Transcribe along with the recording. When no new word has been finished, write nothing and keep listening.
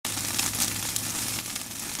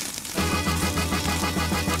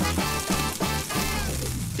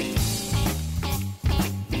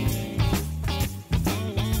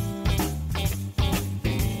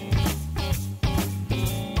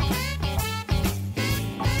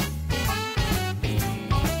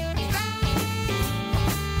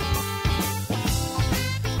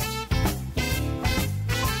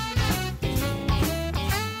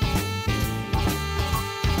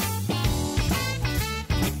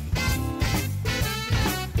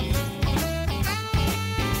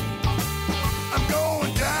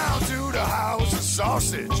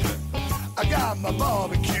sausage. I got my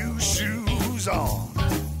barbecue shoes on.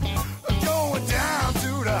 Going down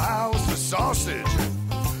to the house for sausage.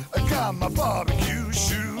 I got my barbecue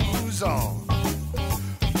shoes on.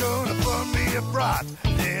 Gonna put me a brat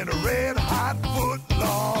in a red hot foot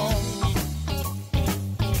long.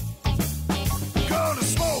 Gonna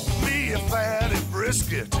smoke me a fatty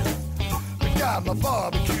brisket. I got my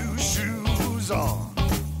barbecue shoes on.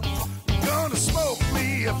 Gonna smoke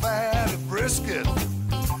me a fatty brisket.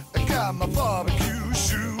 I got my barbecue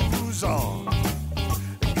shoes on.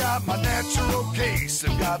 I got my natural case.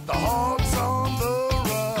 I got the hogs on the run.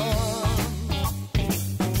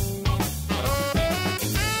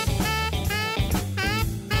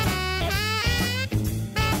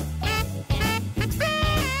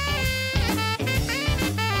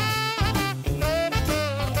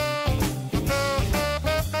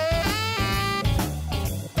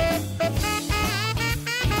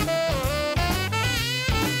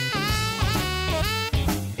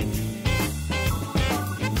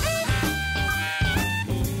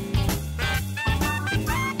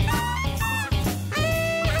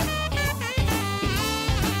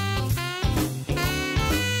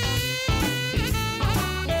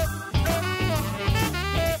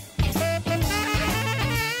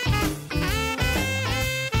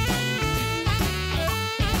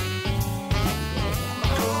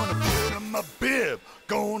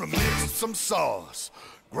 Gonna mix some sauce.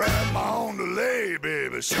 Grab my own delay,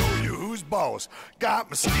 baby. Show you who's boss. Got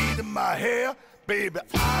mesquite in my hair, baby.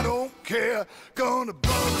 I don't care. Gonna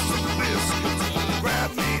butter some biscuits.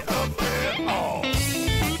 Grab me a pair on.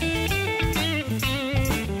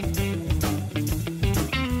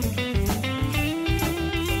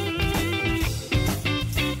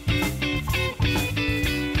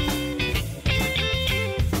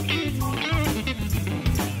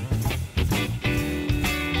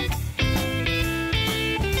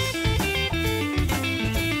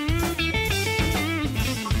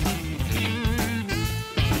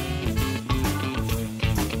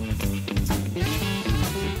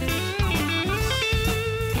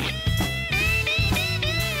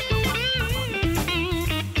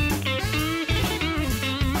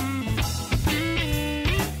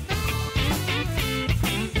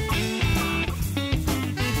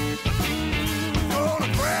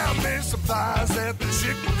 At the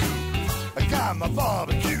chicken coop, I got my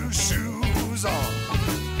barbecue shoes on.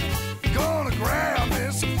 Gonna grab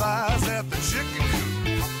me some thighs at the chicken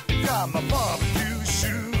coop. Got my barbecue